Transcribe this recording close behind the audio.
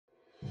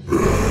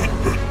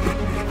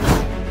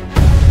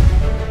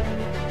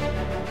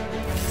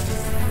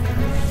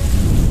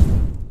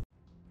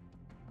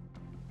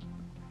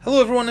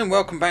Hello everyone and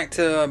welcome back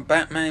to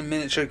Batman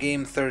Miniature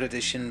Game 3rd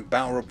Edition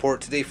Battle Report.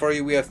 Today for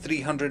you we have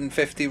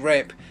 350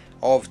 rep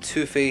of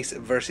Two-Face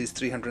versus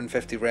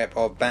 350 rep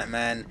of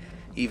Batman,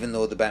 even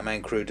though the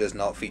Batman crew does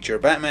not feature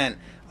Batman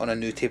on a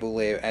new table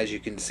layout. As you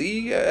can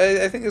see,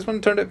 I think this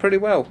one turned out pretty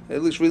well.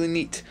 It looks really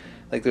neat.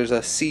 Like there's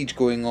a siege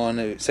going on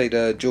outside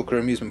a Joker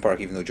amusement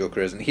park, even though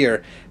Joker isn't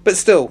here. But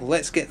still,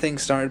 let's get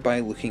things started by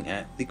looking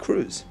at the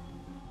crews.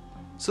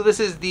 So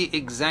this is the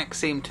exact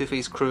same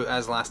Two-Face crew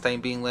as last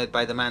time, being led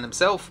by the man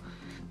himself.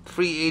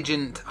 Free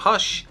Agent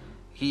Hush,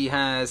 he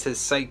has his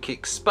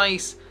sidekick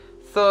Spice,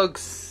 Thug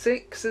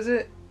 6 is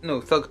it?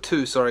 No, Thug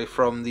 2, sorry,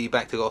 from the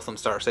Back to Gotham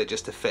starter set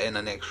just to fit in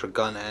an extra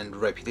gun and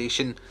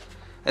reputation.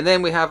 And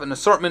then we have an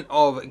assortment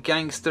of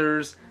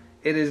gangsters.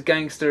 It is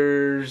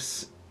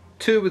gangsters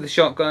 2 with the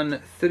shotgun,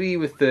 3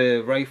 with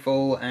the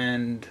rifle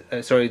and,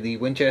 the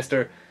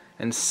Winchester,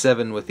 and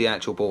 7 with the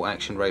actual bolt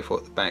action rifle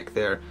at the back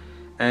there.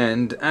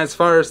 And as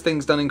far as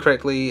things done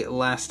incorrectly,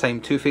 last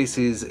time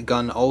Two-Face's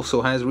gun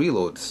also has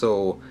reload,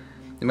 so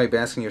you might be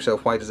asking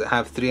yourself, why does it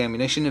have 3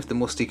 ammunition if the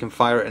most you can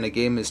fire in a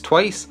game is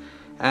twice?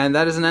 And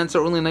that is an answer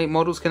only night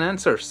models can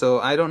answer, so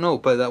I don't know,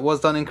 but that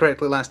was done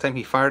incorrectly last time.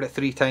 He fired it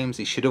 3 times,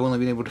 he should have only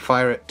been able to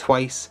fire it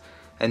twice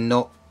and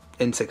not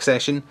in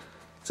succession.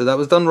 So that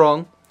was done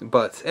wrong,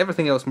 but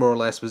everything else more or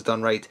less was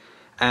done right,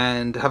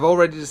 and have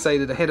already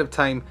decided ahead of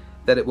time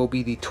that it will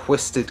be the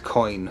twisted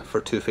coin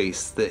for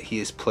Two-Face that he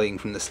is playing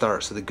from the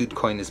start, so the good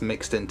coin is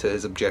mixed into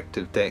his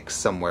objective decks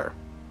somewhere.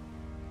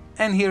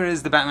 And here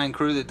is the Batman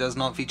crew that does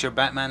not feature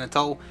Batman at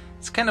all.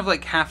 It's kind of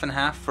like half and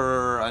half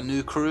for a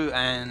new crew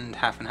and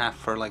half and half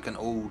for like an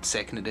old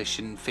 2nd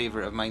edition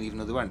favourite of mine, even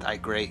though they weren't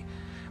that great.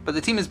 But the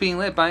team is being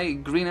led by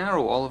Green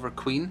Arrow, Oliver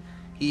Queen.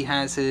 He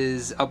has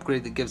his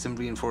upgrade that gives him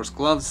reinforced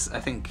gloves. I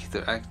think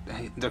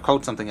they're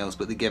called something else,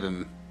 but they give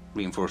him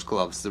reinforced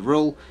gloves. The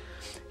rule.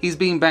 He's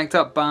being backed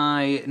up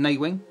by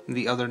Nightwing,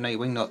 the other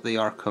Nightwing, not the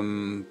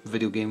Arkham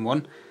video game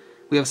one.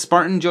 We have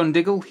Spartan John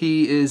Diggle,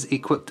 he is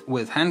equipped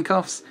with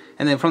handcuffs.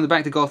 And then from the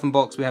Back to Gotham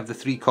box we have the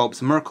 3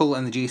 cops. Merkel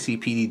and the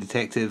JCPD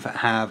detective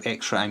have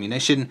extra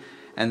ammunition,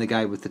 and the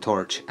guy with the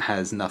torch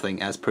has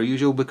nothing, as per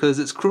usual, because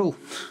it's cruel,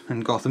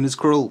 and Gotham is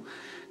cruel.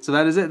 So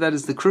that is it, that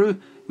is the crew.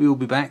 We will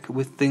be back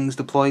with things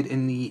deployed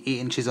in the 8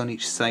 inches on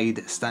each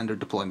side standard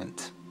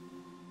deployment.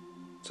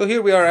 So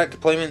here we are at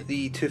deployment.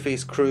 The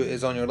Two-Face crew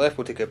is on your left,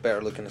 we'll take a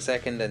better look in a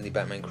second, and the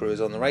Batman crew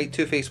is on the right.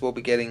 Two-Face will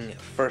be getting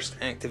first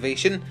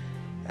activation,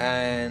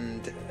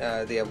 and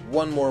they have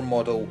one more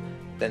model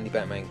than the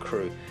Batman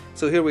crew.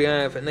 So here we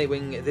have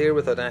Nightwing there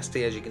with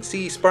Audacity, as you can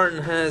see.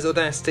 Spartan has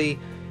Audacity,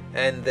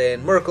 and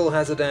then Merkel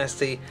has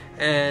Audacity,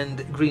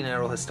 and Green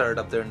Arrow has started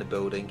up there in the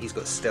building. He's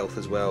got stealth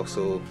as well,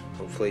 so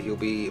hopefully he'll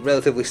be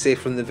relatively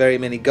safe from the very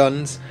many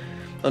guns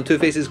on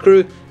Two-Face's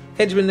crew.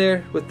 Henchman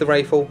there with the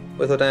rifle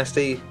with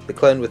Audacity, the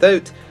clown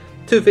without.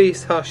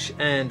 Two-Face, Hush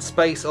and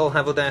Spice all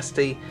have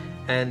Audacity,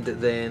 and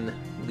then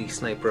the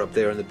sniper up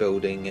there in the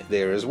building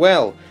there as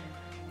well.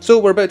 So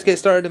we're about to get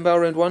started in Battle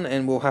Round 1,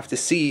 and we'll have to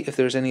see if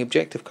there's any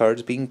objective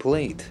cards being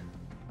played.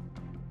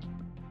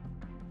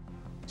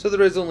 So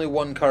there is only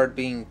one card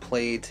being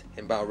played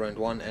in Battle Round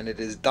 1, and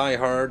it is Die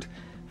Hard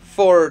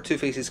for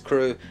Two-Face's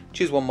crew.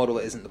 Choose one model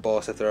that isn't the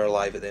boss. If they're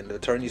alive at the end of the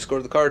turn, you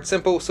score the card.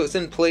 Simple. So it's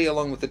in play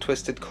along with the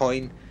Twisted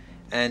Coin,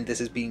 and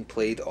this is being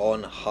played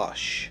on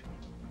Hush.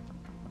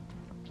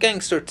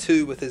 Gangster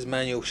 2 with his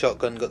manual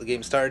shotgun got the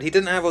game started. He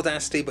didn't have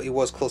Audacity, but he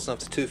was close enough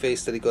to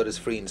Two-Face that he got his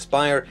free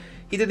Inspire.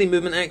 He did a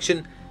movement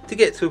action to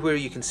get to where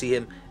you can see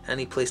him, and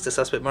he placed a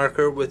suspect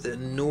marker with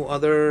no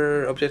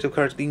other objective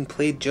cards being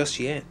played just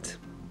yet.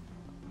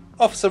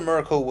 Officer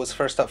Merkel was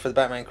first up for the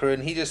Batman crew,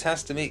 and he just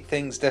has to make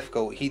things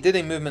difficult. He did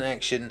a movement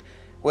action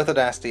with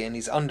Audacity, and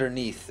he's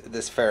underneath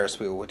this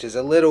Ferris wheel, which is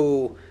a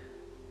little...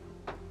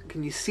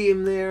 Can you see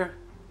him there?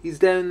 He's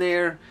down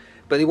there,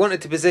 but he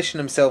wanted to position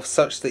himself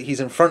such that he's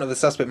in front of the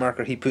suspect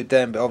marker he put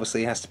down, but obviously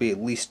he has to be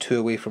at least 2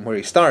 away from where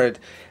he started,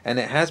 and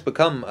it has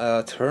become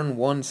a turn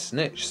 1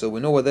 snitch, so we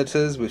know what this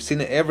is. We've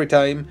seen it every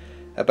time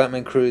a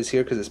Batman crew is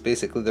here, because it's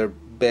basically their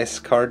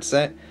best card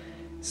set.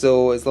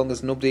 So as long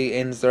as nobody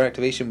ends their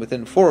activation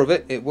within 4 of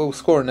it, it will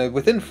score. Now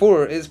within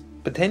 4 is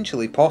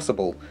potentially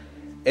possible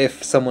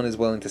if someone is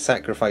willing to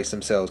sacrifice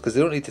themselves, because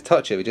they don't need to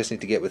touch it, we just need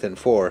to get within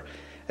 4.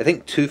 I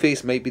think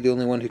Two-Face might be the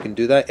only one who can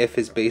do that if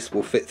his base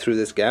will fit through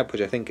this gap, which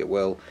I think it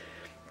will,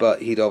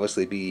 but he'd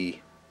obviously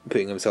be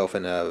putting himself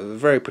in a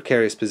very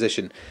precarious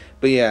position.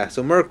 But yeah,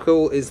 so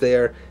Merkel is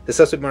there, the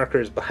suspect marker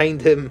is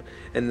behind him,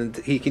 and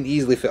he can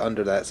easily fit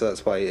under that, so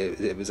that's why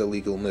it was a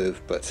legal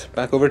move. But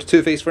back over to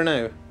Two-Face for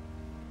now.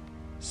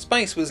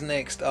 Spice was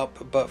next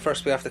up, but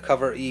first we have to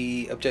cover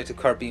the objective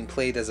card being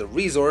played as a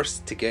resource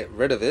to get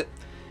rid of it.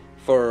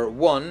 For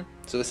 1,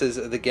 so this is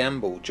the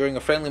gamble. During a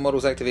friendly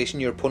model's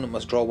activation, your opponent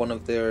must draw one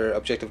of their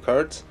objective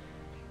cards,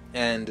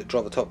 and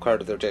draw the top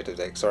card of their objective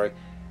deck, sorry.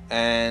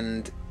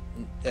 And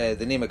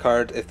they name a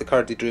card. If the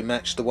card they drew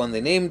matched the one they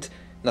named,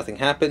 nothing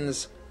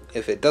happens.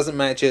 If it doesn't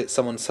match it,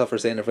 someone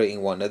suffers the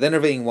enervating 1. Now the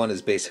enervating 1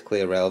 is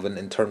basically irrelevant.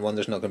 In turn 1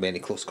 there's not going to be any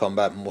close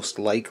combat, most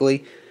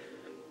likely.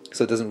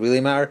 so it doesn't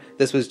really matter.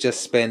 This was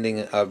just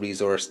spending a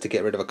resource to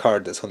get rid of a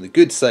card that's on the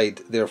good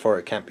side, therefore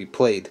it can't be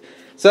played.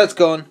 So that's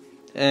gone,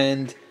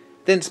 and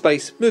then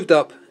Spice moved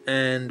up,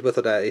 and with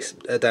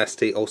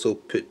Audacity also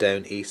put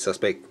down a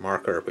suspect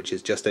marker, which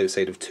is just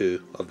outside of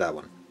 2 of that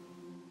one.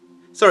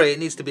 Sorry, it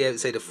needs to be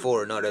outside of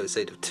 4, not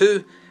outside of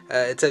 2.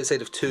 It's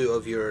outside of 2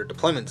 of your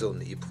deployment zone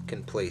that you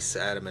can place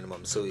at a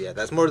minimum. So yeah,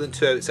 that's more than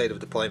 2 outside of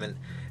deployment,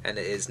 and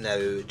it is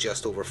now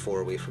just over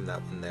 4 away from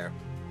that one there.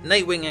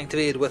 Nightwing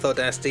activated with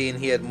Audacity, and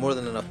he had more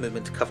than enough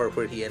movement to cover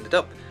where he ended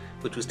up,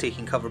 which was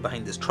taking cover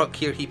behind this truck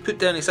here. He put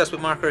down a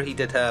suspect marker, he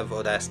did have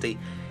Audacity,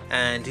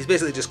 and he's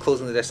basically just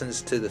closing the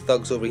distance to the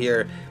thugs over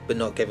here, but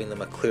not giving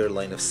them a clear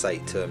line of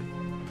sight to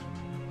him.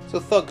 So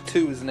Thug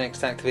 2 was the next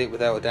to activate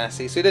without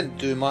Audacity, so he didn't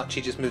do much,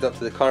 he just moved up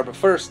to the car. But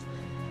first,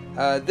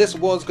 this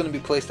was going to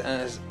be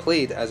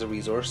played as a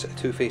resource,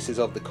 2 faces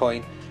of the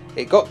coin.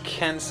 It got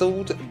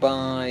cancelled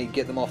by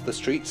Get Them Off the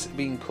Streets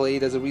being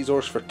played as a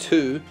resource for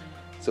 2,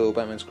 so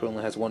Batman's crew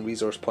only has 1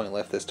 resource point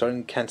left this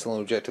turn, cancel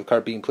an objective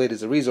card being played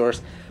as a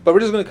resource. But we're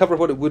just going to cover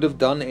what it would have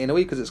done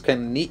anyway, because it's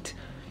kind of neat.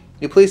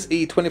 You place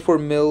a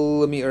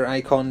 24mm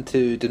icon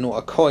to denote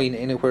a coin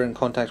anywhere in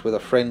contact with a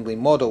friendly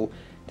model.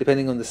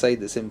 Depending on the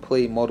side that's in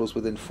play, models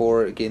within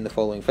 4 gain the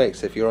following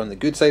effects. If you're on the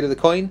good side of the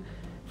coin,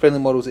 friendly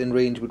models in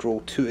range would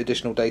roll 2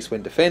 additional dice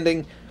when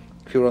defending.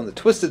 If you're on the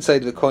twisted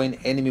side of the coin,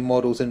 enemy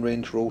models in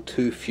range roll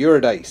 2 fewer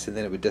dice, and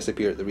then it would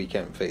disappear at the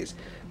recount phase.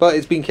 But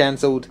it's been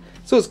cancelled,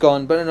 so it's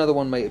gone, but another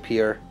one might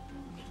appear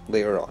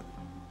later on.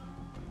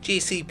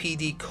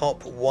 GCPD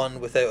Cop 1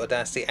 without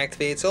Audacity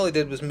activated, so all he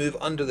did was move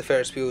under the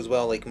Ferris wheel as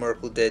well, like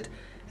Merkel did,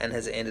 and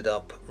has ended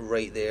up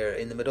right there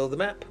in the middle of the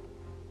map.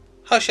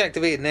 Hush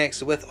activated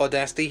next with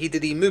Audacity. He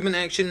did a movement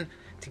action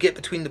to get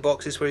between the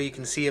boxes where you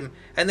can see him,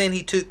 and then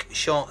he took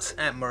shots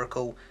at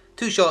Merkel.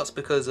 2 shots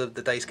because of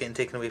the dice getting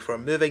taken away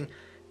from moving.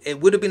 It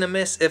would have been a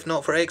miss if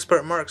not for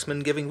Expert Marksman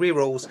giving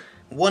rerolls.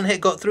 1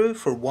 hit got through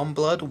for 1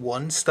 blood,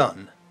 1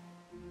 stun.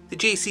 The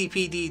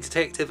JCPD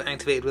Detective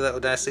activated without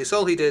Audacity, so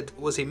all he did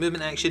was a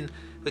movement action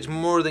which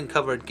more than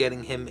covered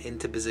getting him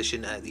into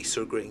position at the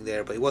Sur Grating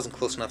there, but he wasn't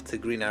close enough to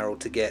Green Arrow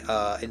to get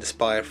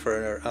Inspire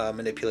for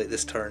Manipulate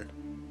this turn.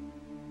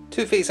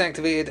 Two-Face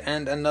activated,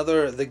 and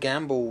another The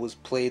Gamble was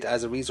played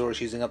as a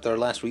resource using up their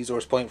last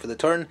resource point for the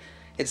turn.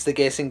 It's the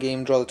guessing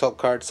game, draw the top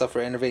card, suffer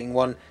enervating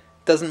 1.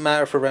 Doesn't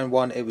matter for round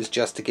 1, it was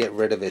just to get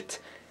rid of it.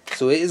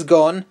 So it is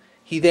gone.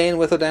 He then,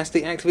 with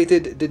Audacity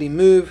activated, did he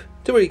move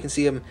to where you can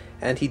see him,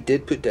 and he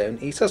did put down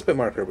a suspect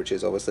marker, which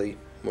is obviously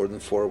more than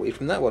 4 away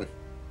from that one.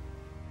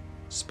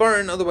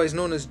 Spartan, otherwise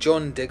known as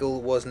John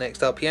Diggle, was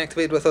next up. He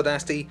activated with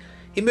Audacity.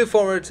 He moved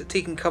forward,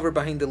 taking cover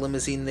behind the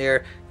limousine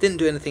there, didn't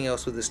do anything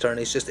else with his turn,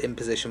 he's just in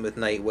position with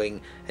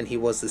Nightwing, and he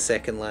was the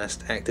second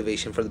last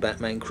activation for the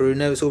Batman crew.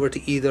 Now it's over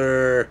to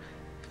either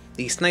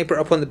the sniper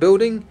up on the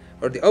building,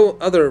 or the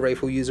other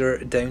rifle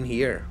user down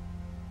here.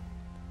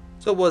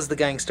 So it was the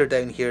gangster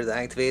down here that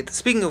activated.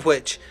 Speaking of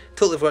which,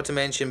 totally forgot to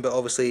mention, but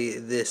obviously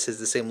this is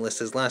the same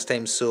list as last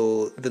time,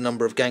 so the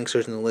number of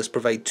gangsters in the list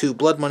provide 2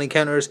 blood money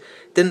counters.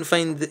 Didn't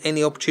find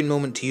any opportune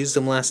moment to use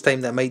them last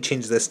time, that might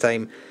change this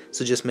time,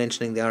 so just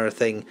mentioning the other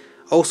thing.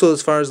 Also,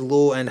 as far as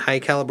low and high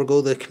caliber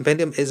go, the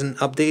compendium isn't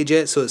updated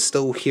yet, so it's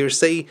still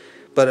hearsay,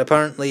 but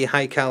apparently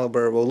high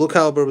caliber, well, low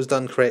caliber was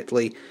done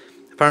correctly.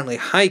 Apparently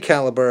high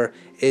caliber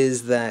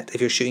is that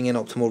if you're shooting in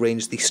optimal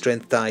range, the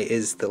strength die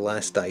is the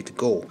last die to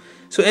go.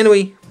 So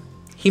anyway,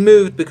 he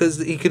moved because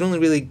he could only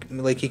really,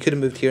 he could have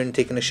moved here and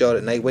taken a shot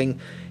at Nightwing.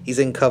 He's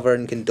in cover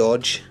and can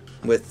dodge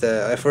with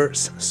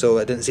efforts, so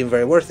it didn't seem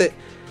very worth it.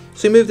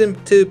 So he moved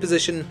into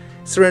position,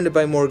 surrounded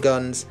by more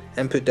guns,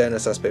 and put down a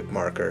suspect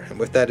marker. And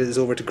with that, it is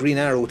over to Green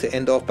Arrow to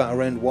end off battle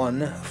round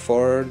 1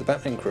 for the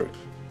Batman crew.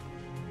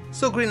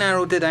 So Green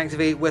Arrow did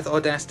activate with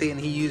Audacity, and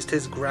he used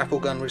his grapple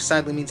gun, which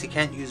sadly means he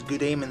can't use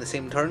good aim in the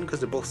same turn because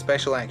they're both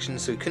special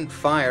actions, so he couldn't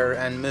fire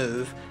and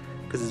move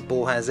because his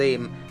bow has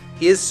aim.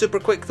 He is super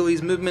quick though,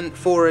 he's movement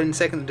 4 in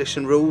 2nd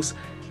edition rules,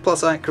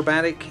 plus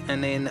acrobatic,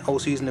 and then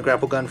also using the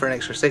grapple gun for an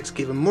extra 6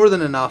 gave him more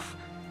than enough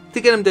to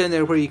get him down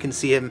there where you can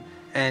see him,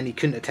 and he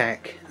couldn't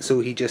attack,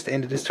 so he just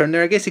ended his turn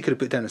there. I guess he could have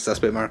put down a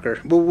suspect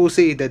marker, but we'll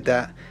say he did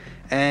that,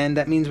 and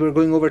that means we're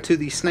going over to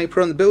the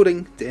sniper on the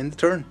building to end the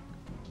turn.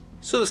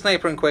 So the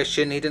sniper in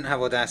question, he didn't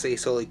have Audacity,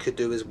 so all he could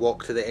do was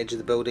walk to the edge of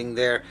the building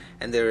there,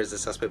 and there is the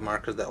suspect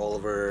marker that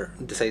Oliver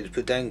decided to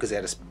put down because he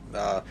had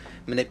to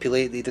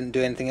manipulate that he didn't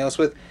do anything else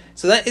with.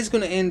 So that is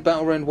going to end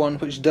battle round 1,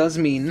 which does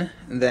mean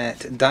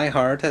that Die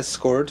Hard has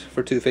scored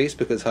for Two-Face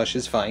because Hush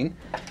is fine.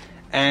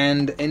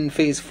 And in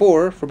phase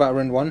 4 for battle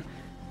round 1,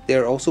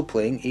 they're also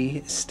playing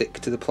a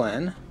stick to the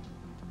plan.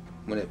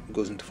 When it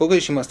goes into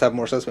focus, you must have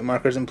more suspect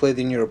markers in play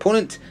than your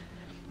opponent.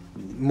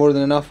 More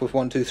than enough with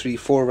 1, 2, 3,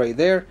 4 right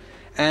there.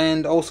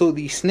 And also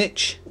the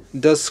snitch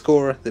does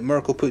score that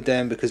Merkel put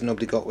down because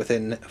nobody got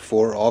within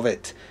 4 of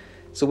it.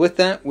 So with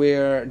that,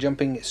 we're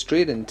jumping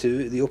straight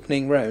into the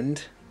opening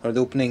round, or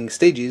the opening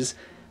stages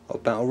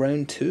of battle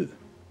round 2.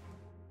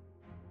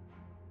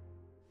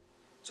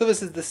 So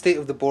this is the state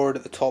of the board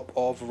at the top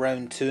of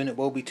round 2, and it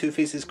will be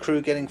Two-Face's crew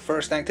getting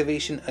first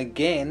activation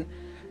again.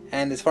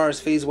 And as far as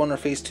Phase 1 or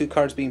Phase 2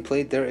 cards being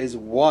played, there is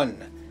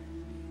one.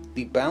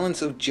 The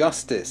Balance of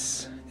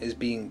Justice is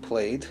being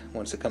played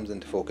once it comes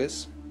into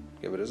focus.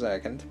 Give it a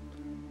second.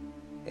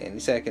 Any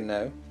second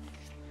now.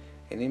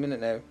 Any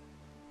minute now.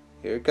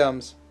 Here it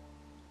comes.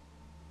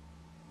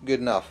 Good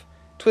enough.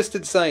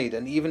 Twisted Side,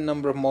 an even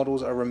number of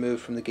models are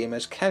removed from the game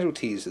as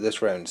casualties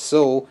this round.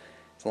 So,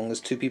 as long as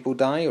 2 people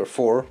die, or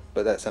 4,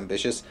 but that's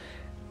ambitious,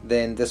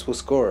 then this will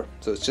score.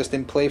 So it's just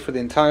in play for the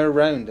entire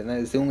round, and that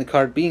is the only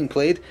card being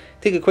played.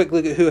 Take a quick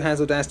look at who has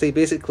Audacity.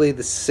 Basically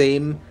the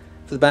same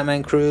for the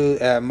Batman crew.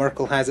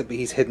 Merkel has it, but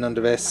he's hidden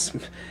under this,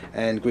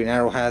 and Green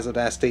Arrow has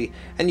Audacity.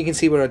 And you can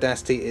see where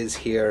Audacity is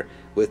here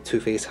with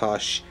Two-Face,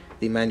 Hush,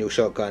 the manual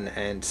shotgun,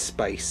 and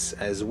Spice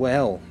as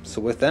well. So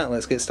with that,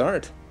 let's get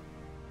started.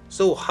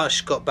 So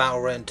Hush got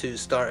Battle Round 2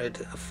 started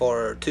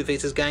for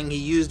Two-Face's gang. He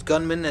used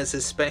Gunman as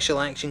his special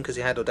action because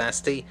he had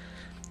Audacity.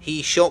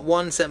 He shot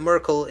once at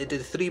Merkel. It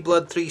did 3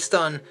 blood, 3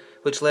 stun,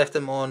 which left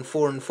him on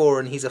 4 and 4,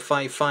 and he's a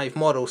 5/5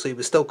 model, so he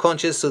was still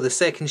conscious. So the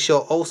second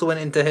shot also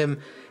went into him,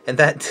 and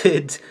that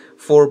did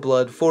 4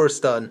 blood, 4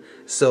 stun.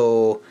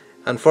 So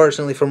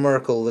unfortunately for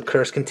Merkel, the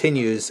curse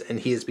continues, and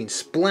he has been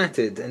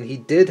splatted, and he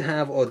did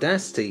have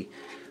Audacity,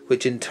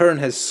 which in turn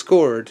has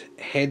scored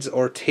heads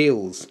or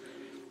tails.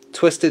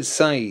 Twisted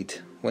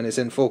Side, when it's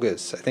in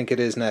focus, I think it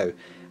is now.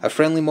 A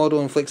friendly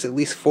model inflicts at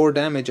least 4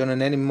 damage on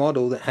an enemy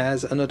model that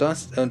has an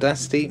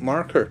Audacity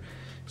marker.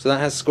 So that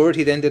has scored.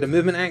 He then did a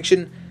movement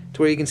action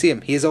to where you can see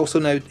him. He is also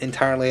now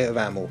entirely out of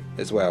ammo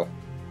as well.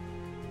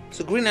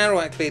 So Green Arrow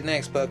activated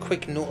next, but a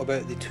quick note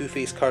about the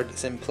Two-Face card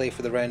that's in play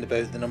for the round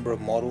about the number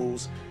of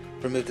models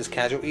removed as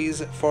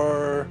casualties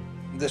for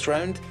this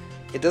round.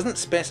 It doesn't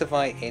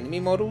specify enemy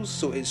models,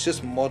 so it's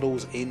just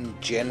models in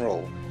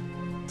general.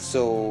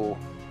 So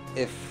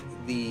if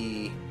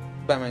the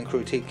Batman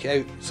crew take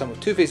out some of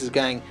Two-Face's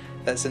gang,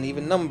 that's an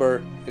even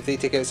number. If they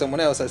take out someone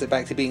else, that's it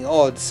back to being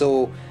odd,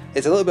 so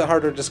it's a little bit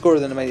harder to score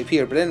than it might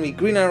appear. But anyway,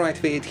 Green Arrow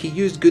activated. He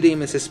used Good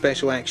Aim as his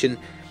special action,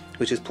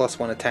 which is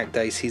 +1 attack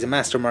dice. He's a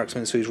master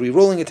marksman, so he's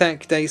re-rolling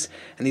attack dice,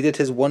 and he did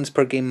his once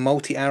per game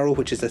multi-arrow,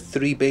 which is a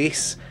 3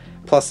 base,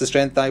 plus the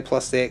strength die,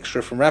 plus the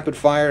extra from rapid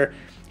fire.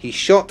 He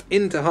shot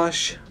into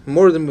Hush,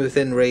 more than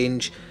within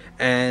range,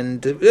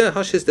 and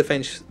Hush is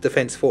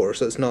defense 4,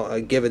 so it's not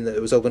a given that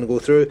it was all going to go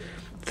through.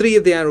 3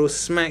 of the arrows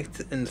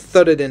smacked and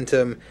thudded into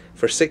him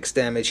for 6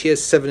 damage. He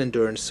has 7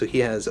 endurance, so he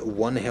has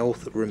 1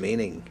 health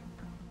remaining.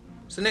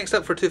 So next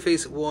up for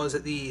Two-Face was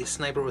the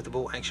sniper with the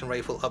bolt action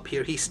rifle up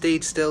here. He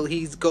stayed still,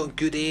 he's got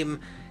good aim.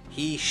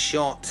 He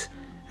shot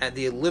at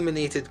the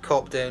illuminated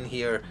cop down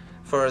here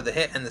for the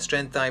hit, and the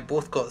strength die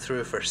both got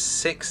through for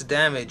 6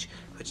 damage,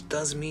 which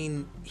does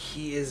mean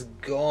he is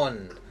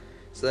gone.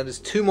 So that is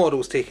 2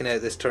 models taken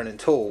out this turn in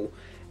total.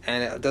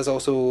 And it does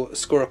also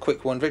score a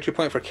quick 1 victory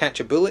point for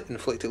catch a bullet,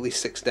 inflict at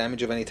least 6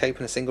 damage of any type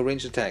in a single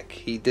ranged attack.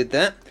 He did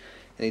that,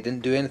 and he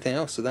didn't do anything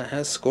else, so that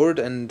has scored,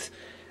 and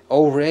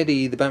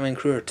already the Batman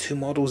crew are 2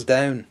 models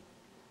down.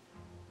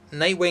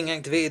 Nightwing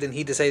activated, and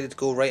he decided to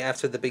go right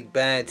after the big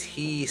bad.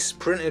 He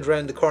sprinted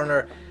round the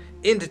corner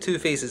into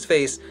Two-Face's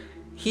face.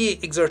 He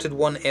exerted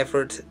 1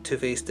 effort,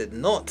 Two-Face did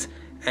not,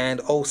 and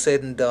all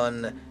said and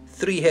done,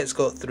 3 hits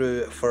got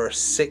through for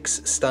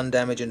 6 stun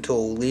damage in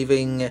total,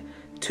 leaving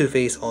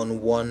Two-Face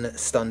on 1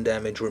 stun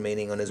damage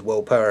remaining on his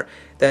willpower.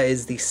 That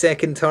is the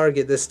second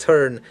target this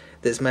turn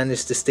that's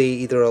managed to stay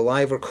either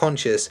alive or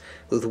conscious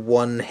with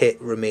 1 hit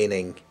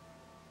remaining.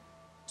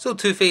 So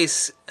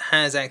Two-Face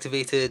has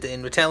activated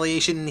in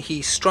retaliation.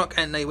 He struck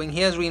at Nightwing.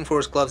 He has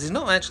reinforced gloves. He's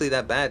not actually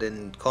that bad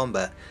in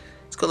combat.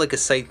 He's got like a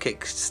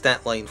sidekick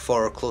stat line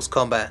for close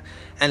combat,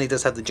 and he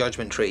does have the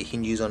judgment trait he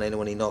can use on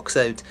anyone he knocks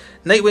out.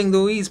 Nightwing,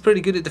 though, he's pretty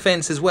good at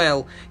defense as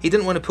well. He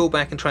didn't want to pull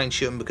back and try and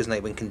shoot him because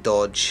Nightwing can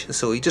dodge,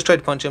 so he just tried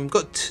to punch him,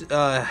 got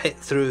hit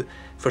through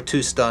for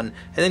 2 stun,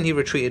 and then he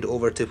retreated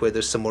over to where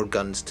there's some more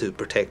guns to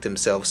protect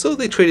himself. So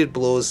they traded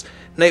blows.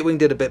 Nightwing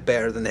did a bit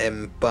better than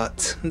him,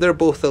 but they're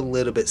both a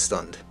little bit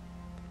stunned.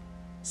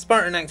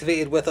 Spartan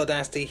activated with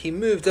Audacity. He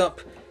moved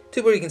up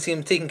to where you can see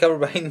him taking cover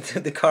behind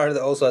the car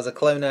that also has a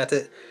clown at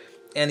it,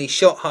 and he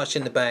shot Hush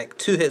in the back.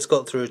 2 hits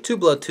got through, 2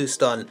 blood, 2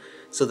 stun,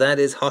 so that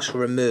is Hush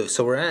removed.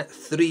 So we're at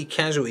 3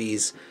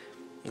 casualties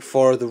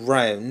for the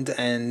round,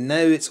 and now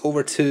it's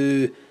over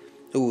to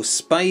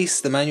Spice,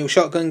 the manual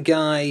shotgun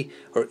guy,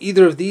 or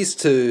either of these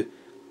 2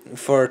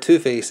 for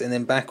Two-Face, and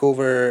then back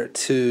over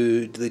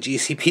to the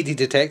GCPD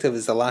detective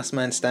as the last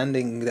man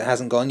standing that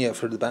hasn't gone yet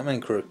for the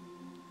Batman crew.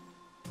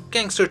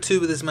 Gangster 2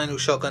 with his manual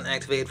shotgun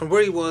activated. From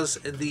where he was,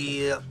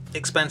 the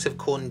expansive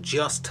cone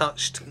just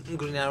touched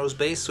Green Arrow's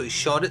base, so he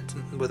shot it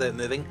without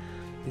moving.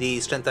 The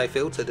strength die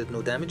failed, so it did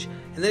no damage.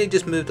 And then he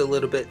just moved a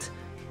little bit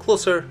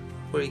closer,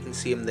 where you can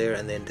see him there,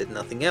 and then did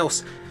nothing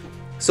else.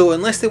 So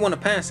unless they want to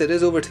pass, it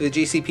is over to the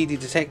GCPD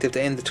detective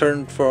to end the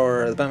turn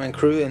for the Batman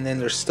crew, and then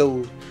there's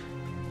still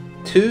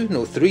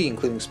 3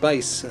 including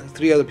Spice,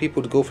 3 other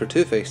people to go for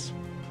Two-Face.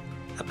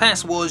 A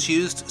pass was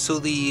used, so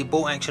the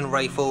bolt action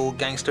rifle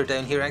gangster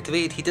down here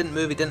activated. He didn't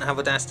move, he didn't have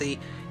Audacity.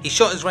 He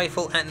shot his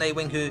rifle at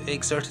Nightwing, who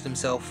exerted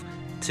himself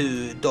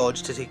to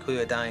dodge to take away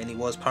a die, and he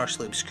was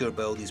partially obscured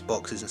by all these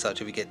boxes and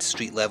such if you get to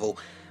street level,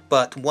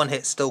 but one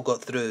hit still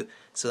got through,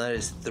 so that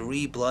is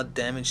 3 blood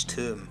damage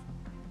to him.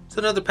 So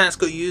another pass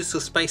got used, so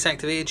Spice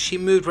activated. She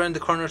moved around the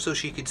corner so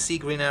she could see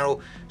Green Arrow.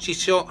 She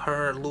shot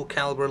her low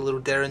caliber little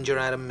derringer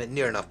at him at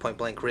near enough point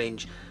blank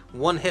range.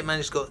 One hit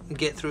managed to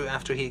get through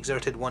after he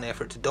exerted one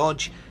effort to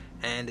dodge,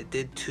 and it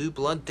did 2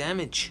 blood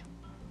damage.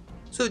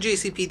 So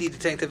JCPD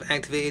detective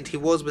activated. He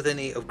was within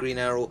 8 of Green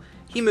Arrow.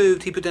 He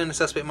moved, he put down a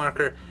suspect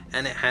marker,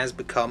 and it has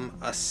become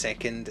a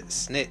second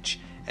snitch.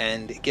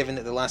 And given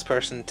that the last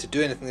person to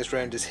do anything this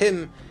round is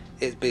him,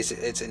 it's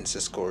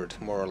insta-scored,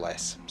 more or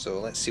less. So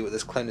let's see what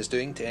this clown is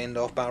doing to end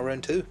off battle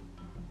round 2.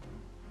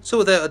 So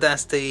without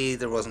Audacity,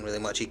 there wasn't really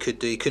much he could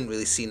do. He couldn't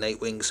really see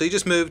Nightwing, so he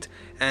just moved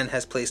and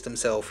has placed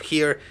himself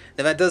here.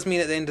 Now that does mean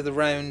at the end of the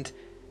round,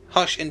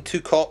 Hush and 2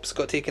 cops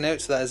got taken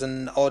out, so that is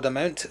an odd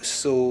amount.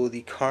 So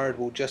the card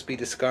will just be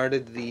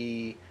discarded.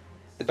 The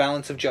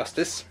balance of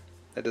justice,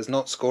 that does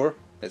not score,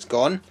 it's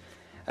gone.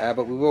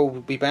 But we will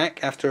be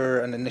back after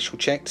an initial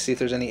check to see if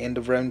there's any end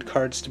of round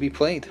cards to be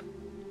played.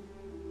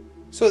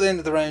 So at the end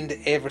of the round,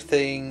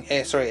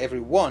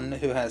 everyone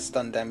who has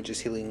stun damage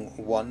is healing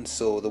 1,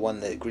 so the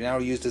one that Green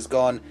Arrow used is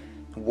gone,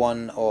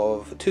 one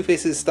of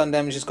Two-Face's stun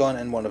damage is gone,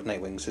 and one of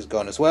Nightwing's is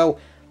gone as well.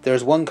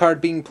 There's one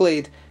card being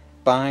played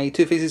by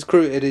Two-Face's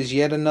crew. It is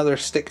yet another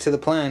stick to the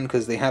plan,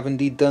 because they have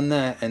indeed done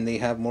that, and they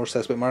have more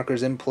suspect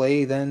markers in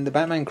play than the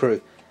Batman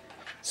crew.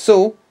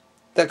 So,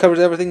 that covers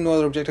everything, no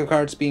other objective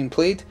cards being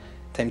played.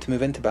 Time to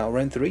move into battle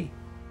round 3.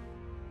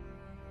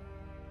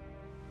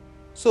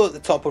 So at the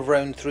top of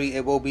round 3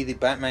 it will be the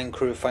Batman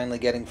crew finally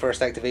getting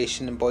first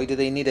activation, and boy do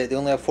they need it. They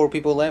only have 4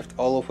 people left,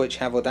 all of which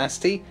have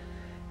Audacity,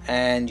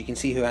 and you can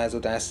see who has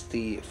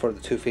Audacity for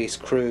the Two-Face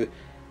crew.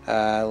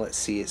 Let's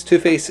see, it's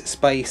Two-Face,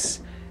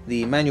 Spice,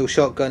 the manual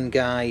shotgun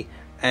guy,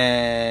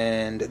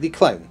 and the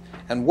clown.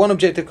 And one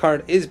objective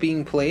card is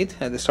being played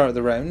at the start of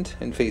the round,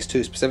 in phase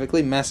 2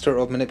 specifically, Master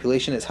of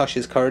Manipulation. It's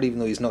Hush's card even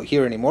though he's not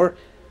here anymore.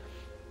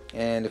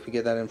 And if we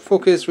get that in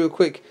focus real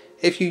quick,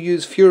 if you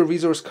use fewer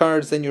resource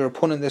cards than your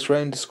opponent this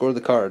round to score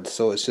the card.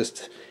 So it's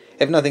just,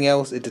 if nothing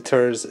else, it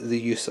deters the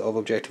use of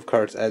objective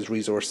cards as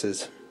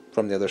resources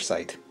from the other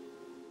side.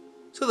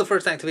 So the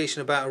first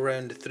activation of battle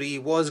round 3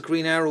 was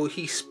Green Arrow.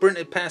 He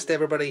sprinted past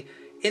everybody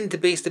into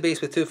base to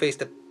base with Two-Face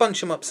to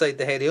punch him upside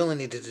the head. He only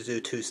needed to do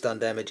 2 stun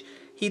damage.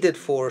 He did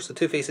 4, so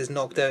Two-Face is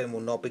knocked out and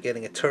will not be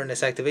getting a turn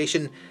this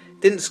activation.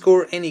 Didn't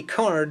score any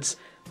cards,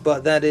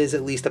 but that is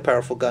at least a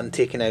powerful gun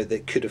taken out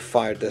that could have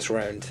fired this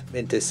round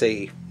into,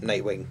 say,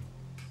 Nightwing.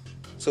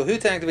 So who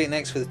to activate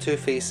next for the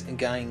Two-Face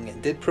gang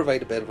did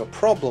provide a bit of a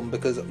problem,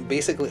 because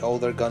basically all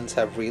their guns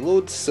have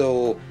reloads.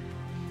 So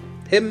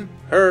him,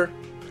 her,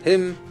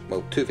 him,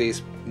 well,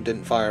 Two-Face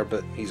didn't fire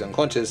but he's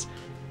unconscious,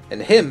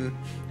 and him,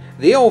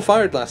 they all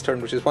fired last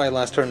turn, which is why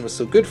last turn was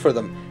so good for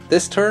them.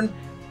 This turn,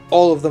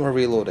 all of them are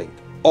reloading.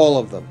 All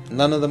of them.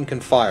 None of them can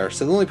fire.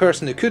 So the only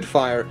person who could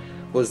fire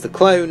was the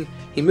clown.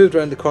 He moved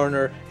around the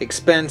corner,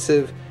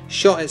 expansive,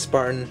 shot at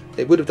Spartan.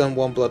 It would have done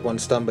 1 blood, 1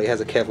 stun, but he has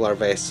a Kevlar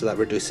vest, so that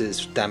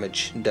reduces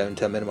damage down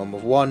to a minimum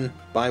of 1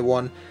 by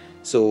 1.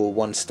 So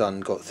 1 stun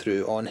got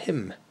through on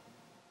him.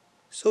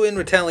 So in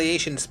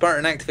retaliation,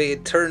 Spartan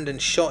activated, turned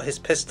and shot his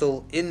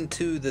pistol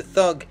into the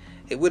thug.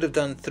 It would have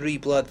done 3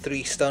 blood,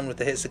 3 stun with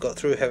the hits that got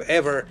through.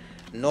 However,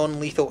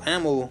 non-lethal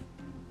ammo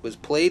was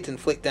played to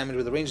inflict damage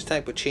with a ranged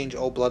attack, but change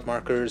all blood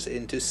markers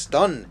into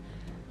stun.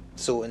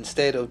 So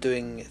instead of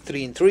doing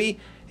 3 and 3,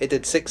 it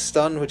did 6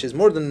 stun, which is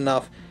more than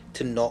enough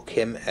to knock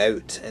him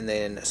out. And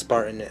then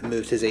Spartan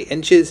moved his 8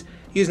 inches,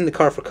 using the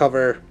car for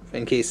cover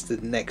in case the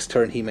next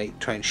turn he might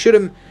try and shoot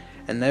him.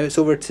 And now it's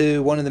over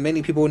to one of the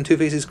many people in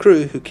Two-Face's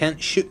crew who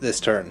can't shoot this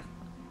turn.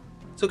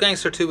 So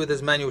Gangster 2, with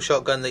his manual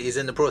shotgun that he's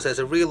in the process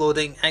of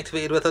reloading,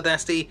 activated with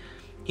Audacity,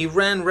 he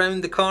ran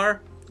round the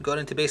car, got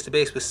into base to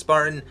base with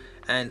Spartan,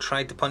 and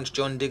tried to punch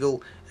John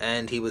Diggle,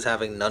 and he was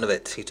having none of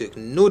it. He took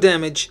no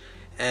damage,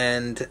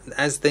 and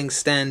as things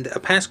stand, a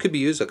pass could be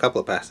used, a couple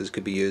of passes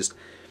could be used,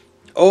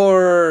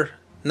 or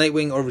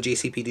Nightwing or the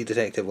JCPD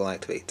detective will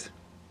activate.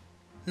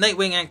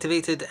 Nightwing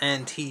activated,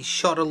 and he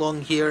shot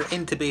along here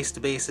into base to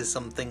base as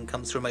something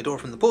comes through my door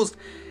from the post,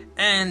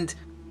 and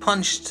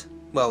punched,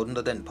 well,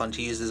 no, didn't punch,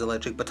 he used his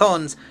electric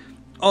batons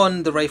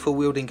on the rifle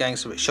wielding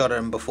gangster that shot at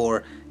him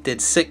before,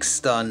 did 6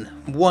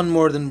 stun, 1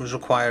 more than was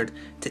required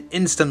to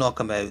insta knock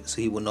him out,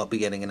 so he will not be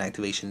getting an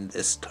activation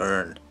this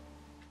turn.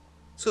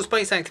 So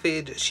Spice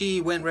activated, she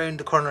went round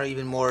the corner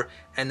even more,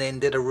 and then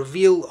did a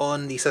reveal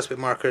on the suspect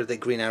marker that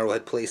Green Arrow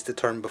had placed the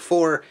turn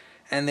before,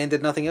 and then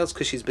did nothing else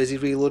because she's busy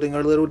reloading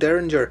her little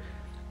derringer.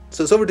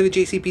 So it's over to the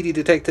JCPD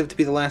detective to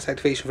be the last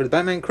activation for the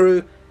Batman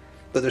crew,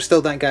 but there's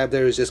still that guy up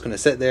there who's just going to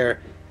sit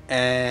there,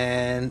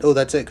 and oh,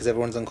 that's it because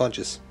everyone's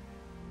unconscious.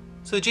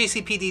 So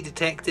JCPD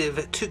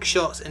detective took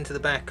shots into the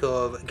back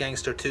of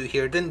Gangster 2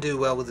 here, didn't do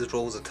well with his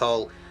rolls at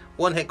all.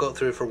 1 hit got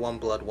through for 1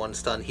 blood, 1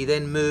 stun. He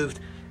then moved,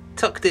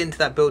 tucked into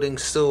that building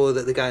so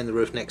that the guy on the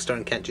roof next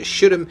turn can't just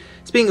shoot him.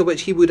 Speaking of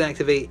which, he would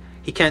activate,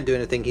 he can't do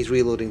anything, he's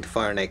reloading to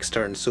fire next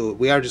turn. So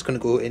we are just going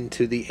to go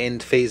into the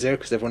end phase there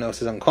because everyone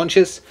else is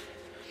unconscious.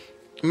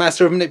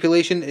 Master of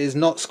Manipulation is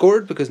not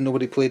scored because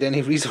nobody played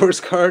any resource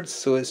cards,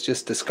 so it's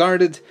just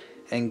discarded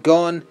and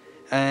gone.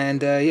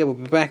 And yeah, we'll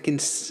be back in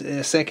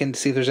a second to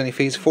see if there's any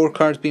Phase 4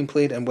 cards being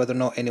played and whether or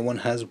not anyone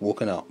has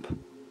woken up.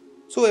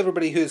 So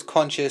everybody who is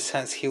conscious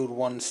has healed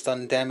 1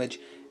 stun damage,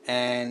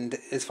 and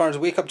as far as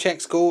wake up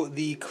checks go,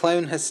 the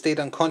clown has stayed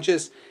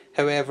unconscious.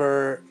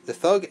 However, the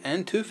thug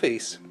and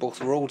Two-Face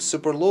both rolled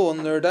super low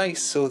on their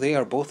dice, so they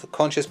are both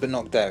conscious but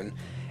knocked down.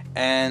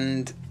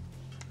 And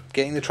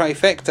getting the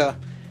trifecta,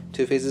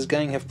 Two-Face's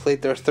gang have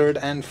played their third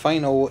and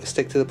final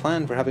stick to the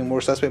plan for having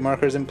more suspect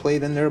markers in play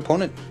than their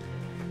opponent.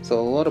 So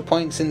a lot of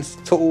points in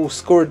total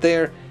scored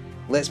there.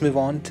 Let's move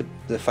on to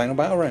the final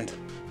battle round.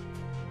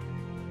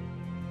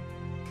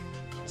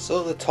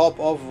 So the top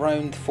of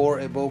round 4,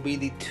 it will be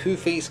the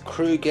Two-Face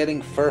crew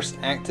getting first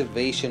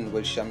activation,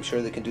 which I'm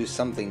sure they can do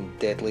something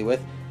deadly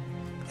with.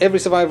 Every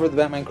survivor of the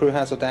Batman crew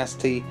has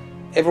Audacity.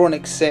 Everyone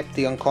except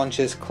the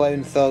unconscious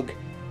clown thug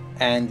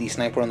and the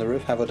sniper on the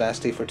roof have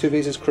Audacity for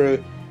Two-Face's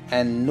crew,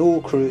 and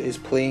no crew is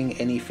playing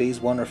any Phase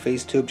 1 or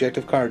Phase 2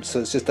 objective cards, so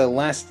it's just a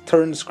last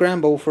turn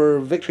scramble for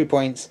victory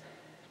points.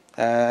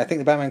 I think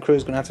the Batman crew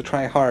is going to have to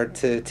try hard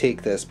to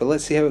take this, but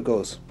let's see how it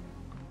goes.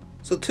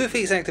 So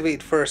Two-Face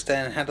activated first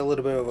and had a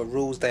little bit of a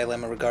rules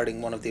dilemma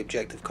regarding one of the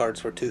objective cards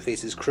for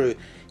Two-Face's crew.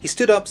 He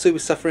stood up, so he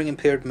was suffering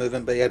impaired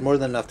movement, but he had more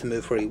than enough to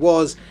move where he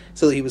was,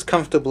 so that he was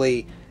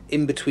comfortably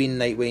in between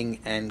Nightwing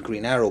and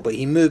Green Arrow. But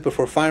he moved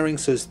before firing,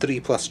 so his 3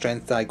 plus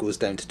strength die goes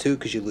down to 2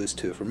 because you lose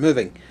 2 for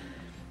moving.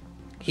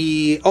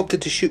 He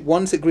opted to shoot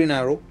once at Green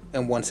Arrow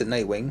and once at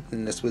Nightwing,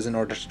 and this was in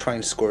order to try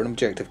and score an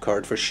objective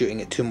card for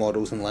shooting at 2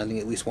 models and landing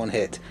at least 1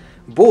 hit.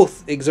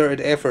 Both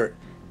exerted effort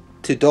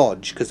to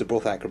dodge because they're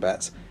both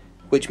acrobats,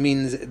 which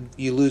means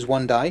you lose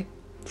 1 die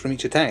from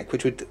each attack,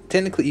 which would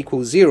technically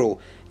equal 0.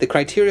 The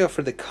criteria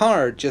for the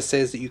card just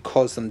says that you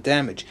cause them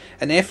damage.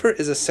 An effort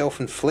is a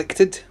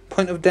self-inflicted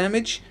point of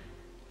damage,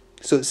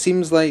 so it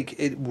seems like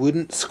it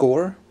wouldn't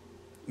score,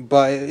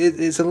 but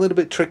it's a little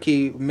bit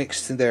tricky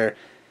mixed there.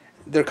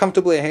 They're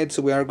comfortably ahead,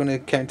 so we are going to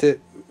count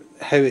it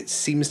how it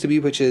seems to be,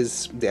 which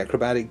is the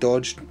acrobatic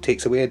dodge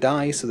takes away a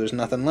die, so there's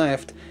nothing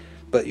left,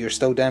 but you're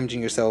still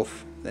damaging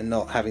yourself and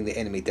not having the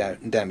enemy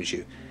damage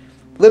you.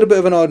 A little bit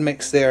of an odd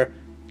mix there.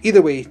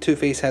 Either way,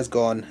 Two-Face has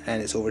gone,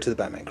 and it's over to the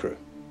Batman crew.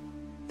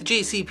 The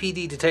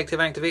JCPD detective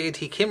activated.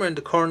 He came around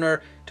the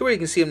corner to where you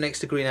can see him next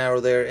to Green Arrow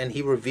there, and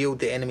he revealed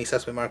the enemy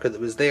suspect marker that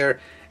was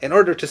there. In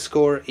order to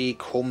score a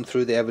comb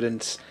through the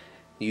evidence,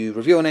 you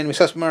reveal an enemy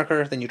suspect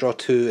marker, then you draw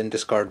 2 and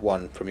discard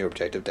 1 from your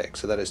objective deck.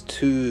 So that is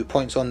 2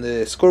 points on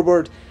the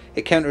scoreboard.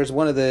 It counters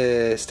one of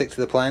the stick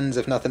to the plans,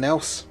 if nothing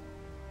else.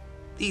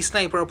 The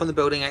sniper up on the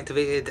building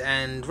activated,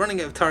 and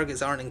running out of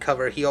targets aren't in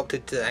cover, he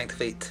opted to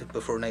activate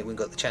before Nightwing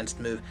got the chance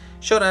to move.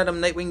 Shot at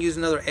him, Nightwing used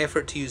another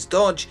effort to use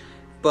dodge,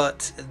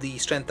 but the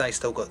strength die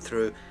still got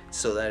through,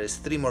 so that is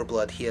 3 more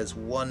blood. He has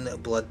 1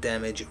 blood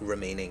damage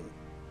remaining.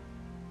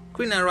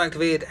 Green Arrow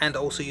activated and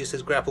also used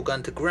his grapple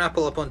gun to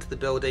grapple up onto the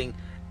building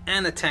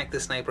and attack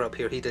the sniper up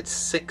here. He did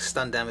 6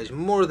 stun damage,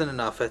 more than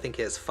enough. I think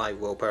he has 5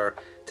 willpower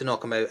to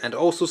knock him out and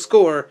also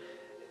score.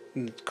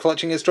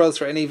 Clutching his straws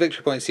for any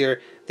victory points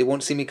here. They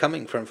won't see me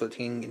coming for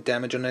inflicting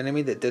damage on an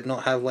enemy that did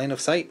not have line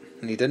of sight,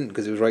 and he didn't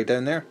because he was right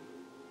down there.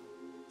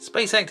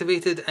 Spice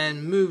activated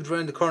and moved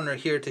round the corner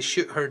here to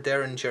shoot her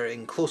Derringer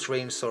in close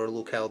range, so her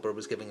low caliber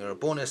was giving her a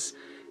bonus,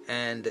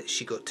 and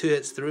she got 2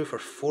 hits through for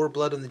 4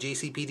 blood on the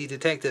JCPD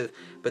detective,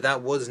 but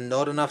that was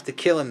not enough to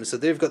kill him. So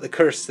they've got the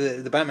curse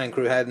that the Batman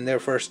crew had in their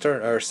first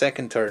turn, or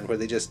second turn, where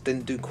they just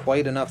didn't do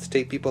quite enough to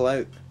take people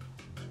out.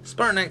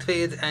 Spartan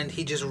activated and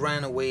he just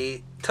ran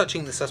away,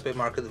 touching the suspect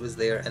marker that was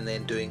there and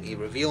then doing a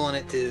reveal on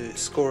it to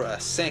score a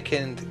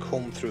second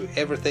comb through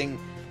everything.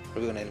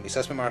 Reveal an enemy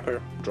suspect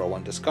marker, draw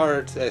 1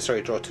 discard,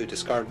 draw 2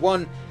 discard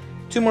 1.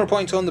 2 more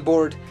points on the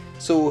board.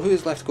 So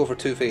who's left to go for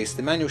Two-Face?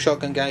 The manual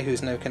shotgun guy,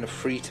 who's now kind of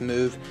free to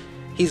move.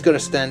 He's got to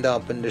stand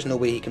up and there's no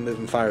way he can move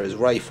and fire his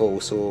rifle,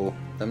 so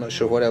I'm not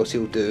sure what else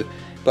he'll do.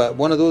 But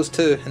one of those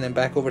 2 and then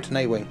back over to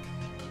Nightwing.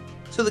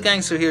 So the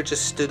gangster here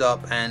just stood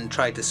up and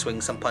tried to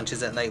swing some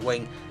punches at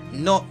Nightwing,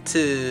 not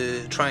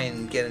to try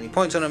and get any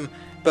points on him,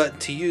 but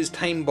to use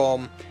Time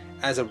Bomb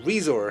as a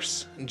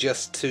resource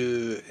just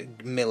to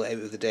mill it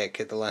out of the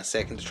deck at the last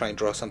second to try and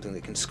draw something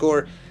that can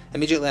score.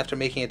 Immediately after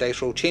making a dice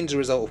roll, change the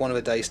result of one of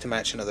the dice to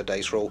match another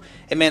dice roll.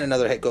 It meant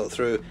another hit got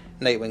through.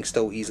 Nightwing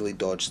still easily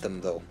dodged them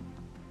though.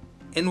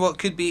 In what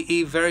could be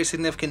a very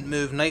significant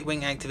move,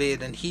 Nightwing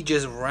activated and he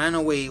just ran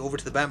away over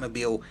to the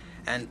Batmobile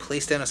and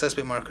placed down a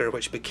suspect marker,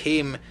 which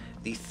became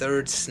the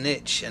 3rd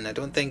snitch, and I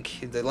don't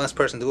think the last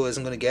person to go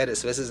isn't going to get it,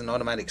 so this is an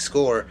automatic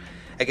score.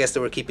 I guess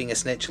they were keeping a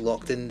snitch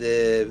locked in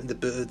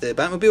the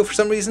Batmobile for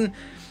some reason.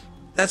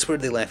 That's where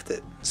they left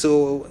it.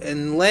 So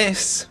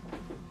unless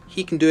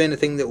he can do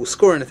anything that will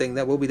score anything,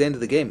 that will be the end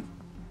of the game.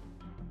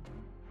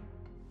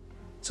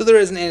 So there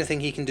isn't anything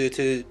he can do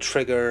to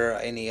trigger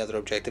any other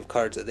objective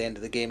cards at the end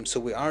of the game, so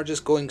we are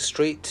just going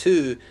straight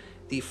to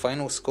the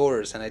final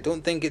scores, and I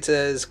don't think it's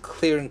as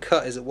clear and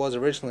cut as it was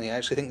originally. I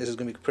actually think this is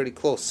going to be pretty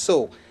close.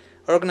 So,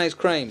 Organised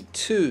Crime,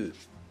 2,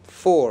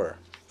 4,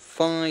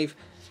 5,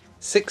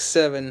 6,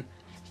 7,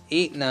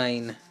 8,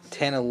 9,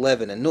 10,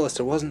 11. And notice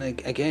there wasn't,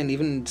 again,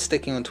 even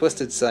sticking on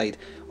Twisted's side,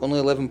 only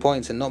 11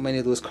 points, and not many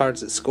of those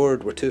cards that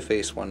scored were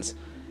Two-Face ones.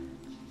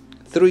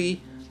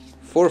 3,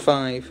 4,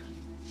 5,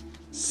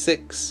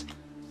 6,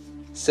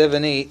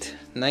 7, 8,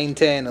 9,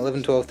 10,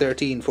 11, 12,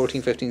 13,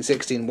 14, 15,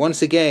 16.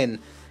 Once again,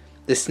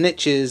 the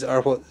snitches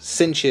are what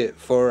cinch it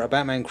for a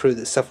Batman crew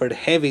that suffered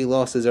heavy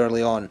losses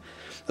early on.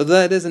 Although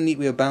that is a neat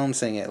way of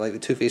balancing it, like the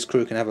Two-Face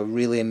crew can have a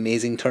really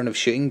amazing turn of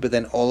shooting, but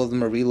then all of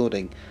them are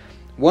reloading.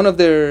 One of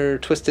their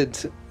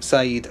Twisted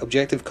side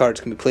objective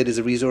cards can be played as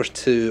a resource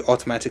to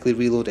automatically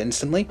reload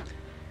instantly,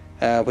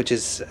 which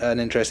is an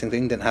interesting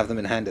thing. Didn't have them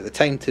in hand at the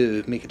time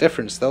to make a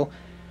difference though.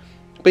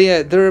 But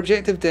yeah, their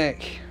objective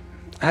deck,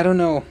 I don't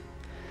know.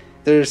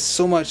 There's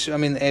so much, I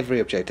mean, every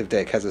objective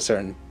deck has a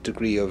certain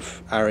degree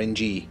of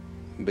RNG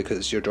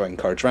because you're drawing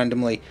cards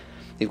randomly.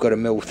 You've got to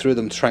mill through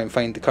them to try and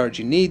find the cards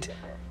you need.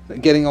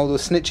 Getting all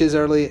those snitches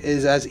early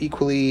is as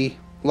equally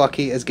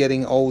lucky as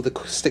getting all the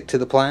stick to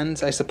the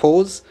plans, I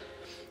suppose.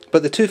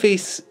 But the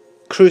Two-Face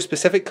crew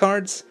specific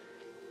cards,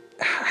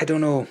 I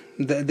don't know.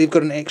 They've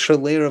got an extra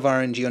layer of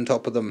RNG on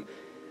top of them.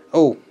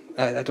 Oh,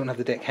 I don't have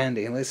the deck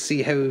handy. Let's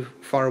see how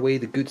far away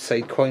the good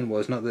side coin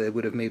was. Not that it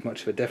would have made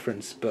much of a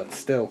difference, but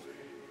still.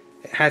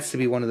 It has to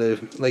be one of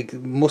the, like,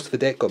 most of the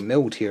deck got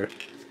milled here.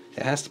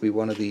 It has to be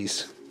one of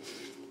these.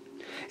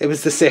 It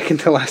was the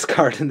second to last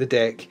card in the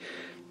deck.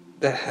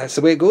 That's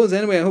the way it goes.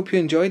 Anyway, I hope you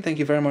enjoyed. Thank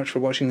you very much for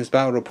watching this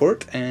battle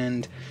report,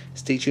 and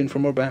stay tuned for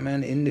more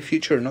Batman in the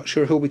future. Not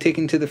sure who'll be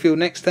taken to the field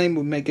next time.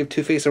 We might give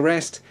Two-Face a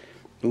rest.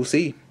 We'll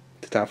see.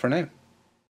 Ta-ta for now.